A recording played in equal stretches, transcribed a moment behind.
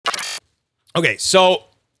Okay, so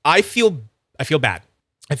I feel bad.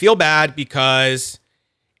 I feel bad because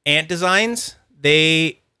Ant Designs,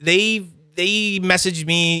 they messaged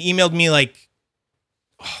me, emailed me like,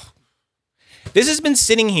 oh, this has been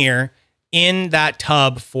sitting here in that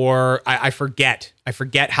tub for, I forget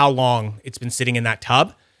how long it's been sitting in that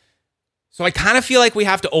tub. So I kind of feel like we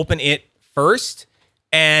have to open it first.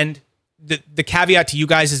 And the caveat to you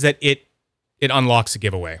guys is that it unlocks a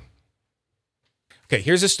giveaway. Okay,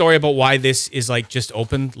 here's a story about why this is like just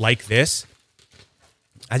opened like this.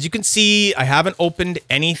 As you can see, I haven't opened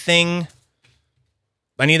any of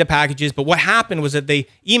the packages, but what happened was that they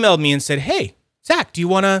emailed me and said, "Hey, Zach, do you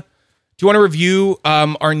want to review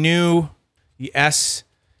our new S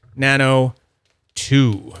Nano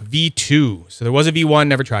 2 V2?" So there was a V1,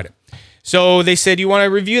 never tried it. So they said, "You want to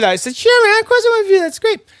review that?" I said, "Sure, man, of course I want to review that. That's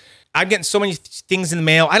great." I'm getting so many things in the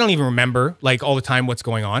mail. I don't even remember like all the time what's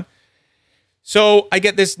going on. So I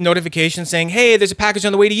get this notification saying, "Hey, there's a package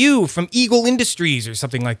on the way to you from Eagle Industries," or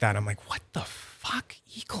something like that. I'm like, what the fuck?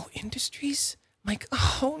 Eagle Industries? I'm like,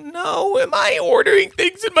 oh no, am I ordering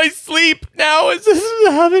things in my sleep now? Is this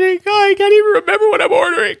happening? Oh, I can't even remember what I'm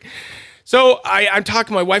ordering. So I'm talking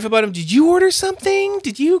to my wife about him. "Did you order something?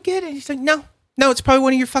 Did you get it?" He's like, no, it's probably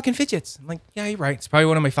one of your fucking fidgets. I'm like, yeah, you're right. It's probably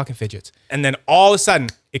one of my fucking fidgets. And then all of a sudden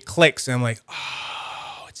it clicks and I'm like,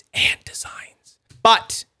 oh, it's Ant Designs.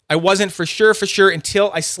 But I wasn't for sure until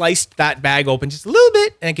I sliced that bag open just a little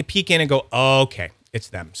bit and I could peek in and go, oh, okay, it's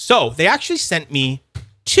them. So they actually sent me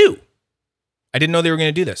 2. I didn't know they were going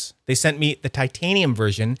to do this. They sent me the titanium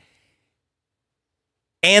version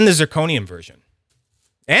and the zirconium version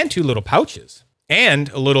and 2 little pouches and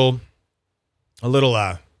a little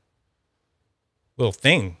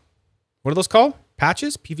thing. What are those called?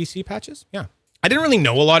 Patches? PVC patches? Yeah. I didn't really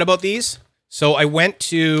know a lot about these. So I went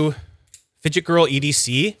to Fidget Girl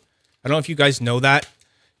EDC. I don't know if you guys know that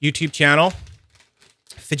YouTube channel.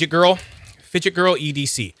 Fidget Girl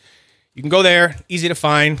EDC. You can go there, easy to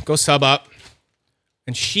find, go sub up.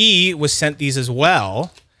 And she was sent these as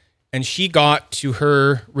well. And she got to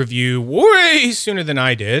her review way sooner than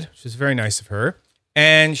I did, which is very nice of her.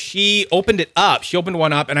 And she opened it up. She opened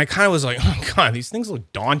one up and I kind of was like, oh God, these things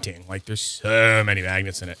look daunting. Like there's so many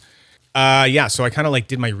magnets in it. Yeah, so I kind of like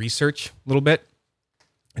did my research a little bit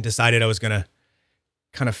and decided I was going to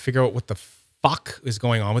kind of figure out what the fuck is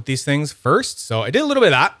going on with these things first. So I did a little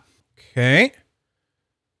bit of that. Okay.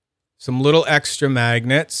 Some little extra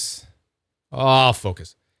magnets. Oh,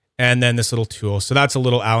 focus. And then this little tool. So that's a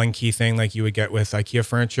little Allen key thing like you would get with IKEA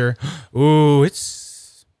furniture. Ooh, I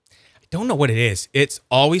don't know what it is. It's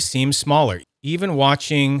always seems smaller. Even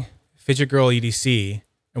watching Fidget Girl EDC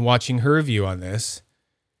and watching her review on this,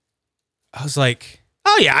 I was like,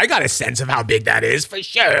 oh yeah, I got a sense of how big that is for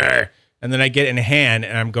sure. And then I get it in hand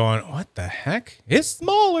and I'm going, what the heck? It's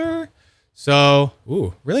smaller. So,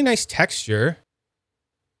 ooh, really nice texture.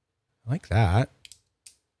 I like that.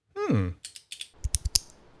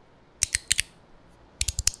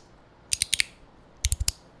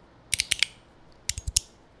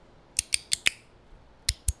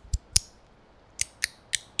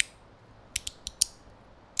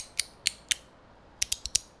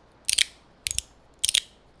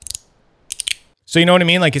 So you know what I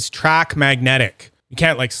mean? Like it's track magnetic. You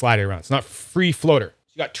can't like slide it around. It's not free floater.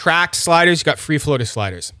 You got tracked sliders, you got free floater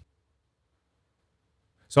sliders.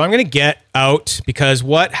 So I'm going to get out because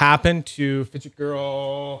what happened to Fidget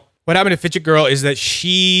Girl is that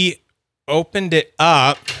she opened it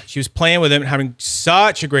up. She was playing with it and having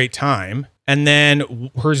such a great time. And then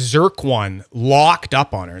her Zirc one locked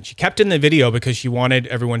up on her. And she kept it in the video because she wanted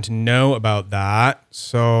everyone to know about that.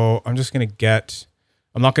 So I'm just going to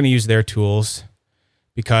I'm not going to use their tools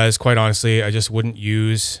because quite honestly, I wouldn't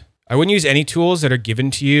use any tools that are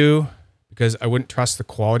given to you because I wouldn't trust the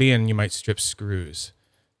quality and you might strip screws.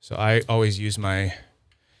 So I always use my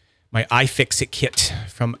iFixit kit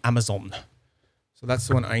from Amazon. So that's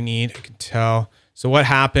the one I need. I can tell. So what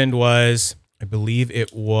happened was, I believe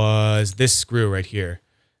it was this screw right here.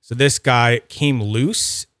 So this guy came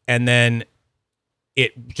loose and then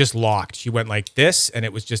it just locked. She went like this and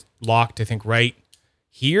it was just locked, I think, right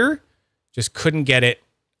here. Just couldn't get it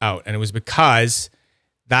out. And it was because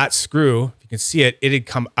that screw, if you can see it, it had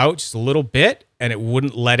come out just a little bit and it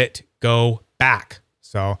wouldn't let it go back.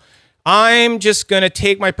 So I'm just going to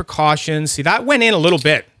take my precautions. See, that went in a little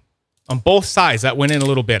bit on both sides. That went in a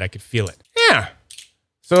little bit. I could feel it. Yeah.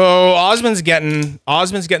 So Osmond's getting the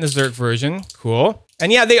Zerk version. Cool.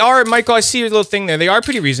 And yeah, they are, Michael, I see your little thing there. They are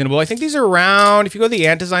pretty reasonable. I think these are around, if you go to the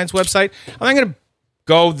Ant Designs website, I'm not going to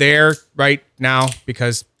go there right now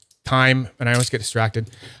because time and I always get distracted.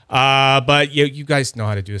 But you guys know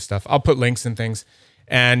how to do this stuff. I'll put links and things.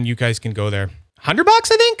 and you guys can go there. $100,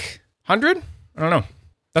 I think? 100? I don't know.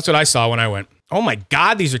 That's what I saw when I went. Oh my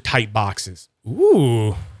God, these are tight boxes.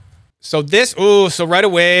 Ooh. So this, so right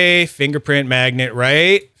away, fingerprint magnet,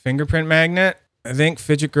 right? Fingerprint magnet. I think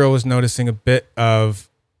Fidget Girl was noticing a bit of,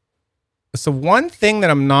 it's the one thing that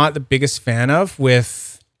I'm not the biggest fan of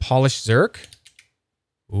with polished Zerk.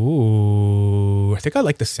 Ooh, I think I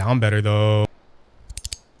like the sound better though.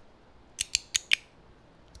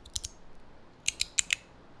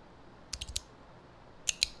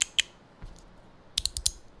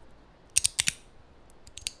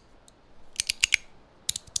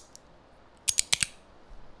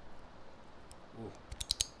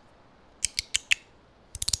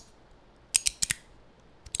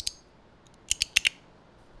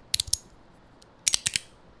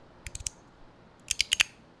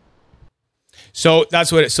 So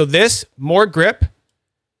that's what it, so this, more grip,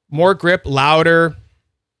 louder,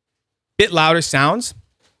 bit louder sounds.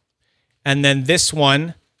 And then this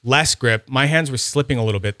one, less grip. My hands were slipping a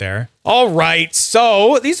little bit there. All right,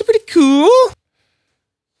 so these are pretty cool.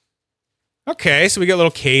 Okay, so we got little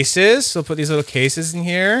cases. So we'll put these little cases in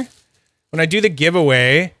here. When I do the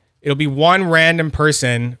giveaway, it'll be one random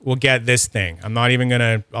person will get this thing. I'm not even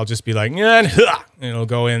gonna, I'll just be like, yeah, and it'll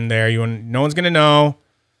go in there. No one's gonna know.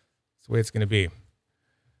 The way it's going to be.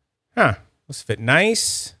 Huh. Let's fit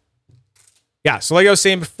nice. Yeah. So like I was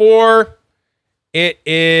saying before, it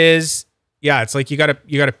is, yeah, it's like you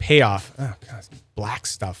gotta pay off. Oh God, black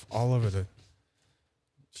stuff all over the,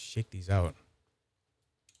 shake these out.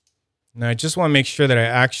 Now I just want to make sure that I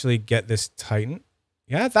actually get this tightened.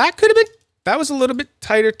 Yeah, that could have been, that was a little bit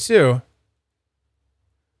tighter too.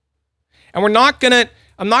 And I'm not going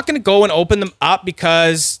to go and open them up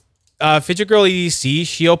because Fidget Girl EDC,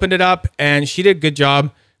 she opened it up and she did a good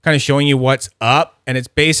job kind of showing you what's up. And it's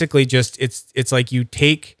basically just, it's like you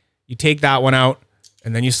take that one out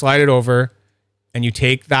and then you slide it over and you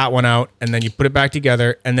take that one out and then you put it back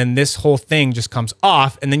together. And then this whole thing just comes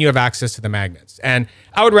off and then you have access to the magnets. And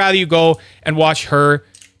I would rather you go and watch her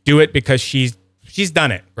do it because she's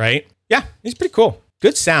done it, right? Yeah, it's pretty cool.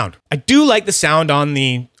 Good sound. I do like the sound on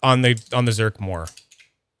the Zerk more.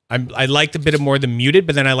 I liked a bit more the muted,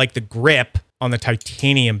 but then I like the grip on the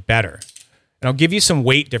titanium better. And I'll give you some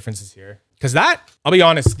weight differences here. Because that, I'll be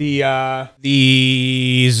honest, the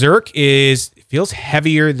Zerk feels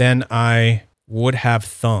heavier than I would have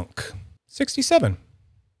thunk. 67.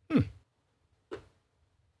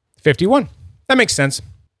 51. That makes sense.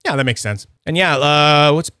 Yeah, that makes sense. And yeah,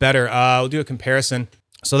 what's better? We'll do a comparison.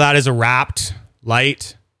 So that is a wrapped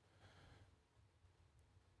light.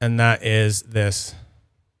 And that is this.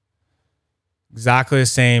 Exactly the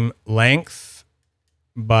same length,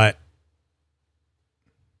 but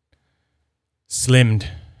slimmed.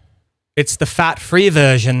 It's the fat-free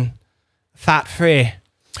version. Fat-free.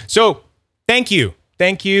 So, thank you.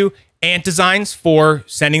 Thank you, Ant Designs, for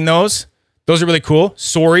sending those. Those are really cool.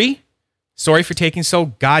 Sorry for taking so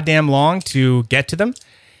goddamn long to get to them.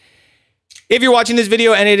 If you're watching this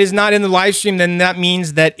video and it is not in the live stream, then that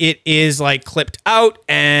means that it is like clipped out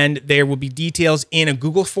and there will be details in a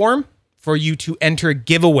Google form for you to enter a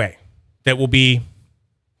giveaway that will be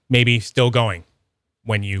maybe still going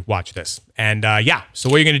when you watch this. And yeah, so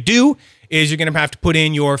what you're gonna do is you're gonna have to put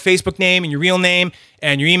in your Facebook name and your real name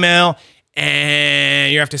and your email,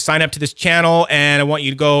 and you have to sign up to this channel, and I want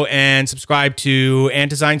you to go and subscribe to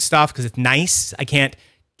Ant Design stuff because it's nice. I can't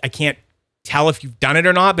tell if you've done it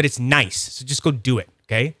or not, but it's nice. So just go do it,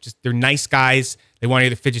 okay? Just, they're nice guys. They want to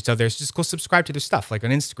get the fidgets out there. So just go subscribe to their stuff, like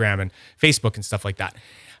on Instagram and Facebook and stuff like that.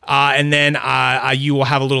 And then you will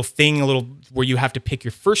have a little thing, where you have to pick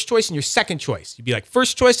your first choice and your second choice. You'd be like,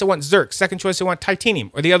 first choice, I want Zerk. Second choice, I want titanium,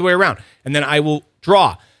 or the other way around. And then I will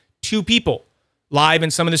draw 2 people live in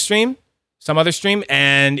some other stream,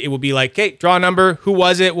 and it will be like, okay, draw a number. Who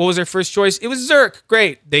was it? What was their first choice? It was Zerk.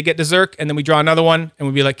 Great. They get the Zerk, and then we draw another one, and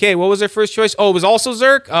we'll be like, okay, what was their first choice? Oh, it was also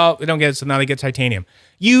Zerk? Oh, they don't get it, so now they get titanium.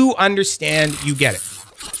 You understand, you get it.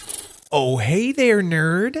 Oh, hey there,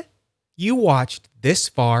 nerd. You watched this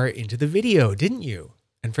far into the video, didn't you?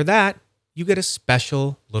 And for that, you get a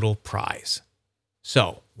special little prize.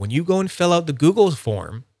 So when you go and fill out the Google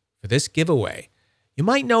form for this giveaway, you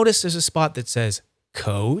might notice there's a spot that says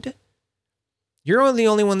code. You're the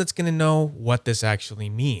only one that's going to know what this actually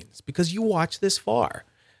means because you watched this far.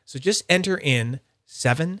 So just enter in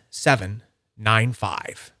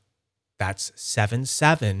 7795. That's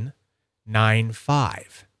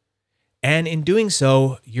 7795. And in doing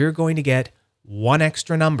so, you're going to get 1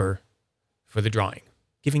 extra number for the drawing,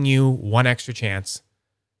 giving you 1 extra chance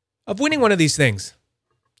of winning one of these things.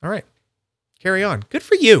 All right, carry on. Good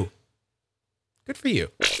for you. Good for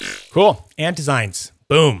you. Cool. Ant Designs.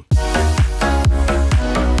 Boom.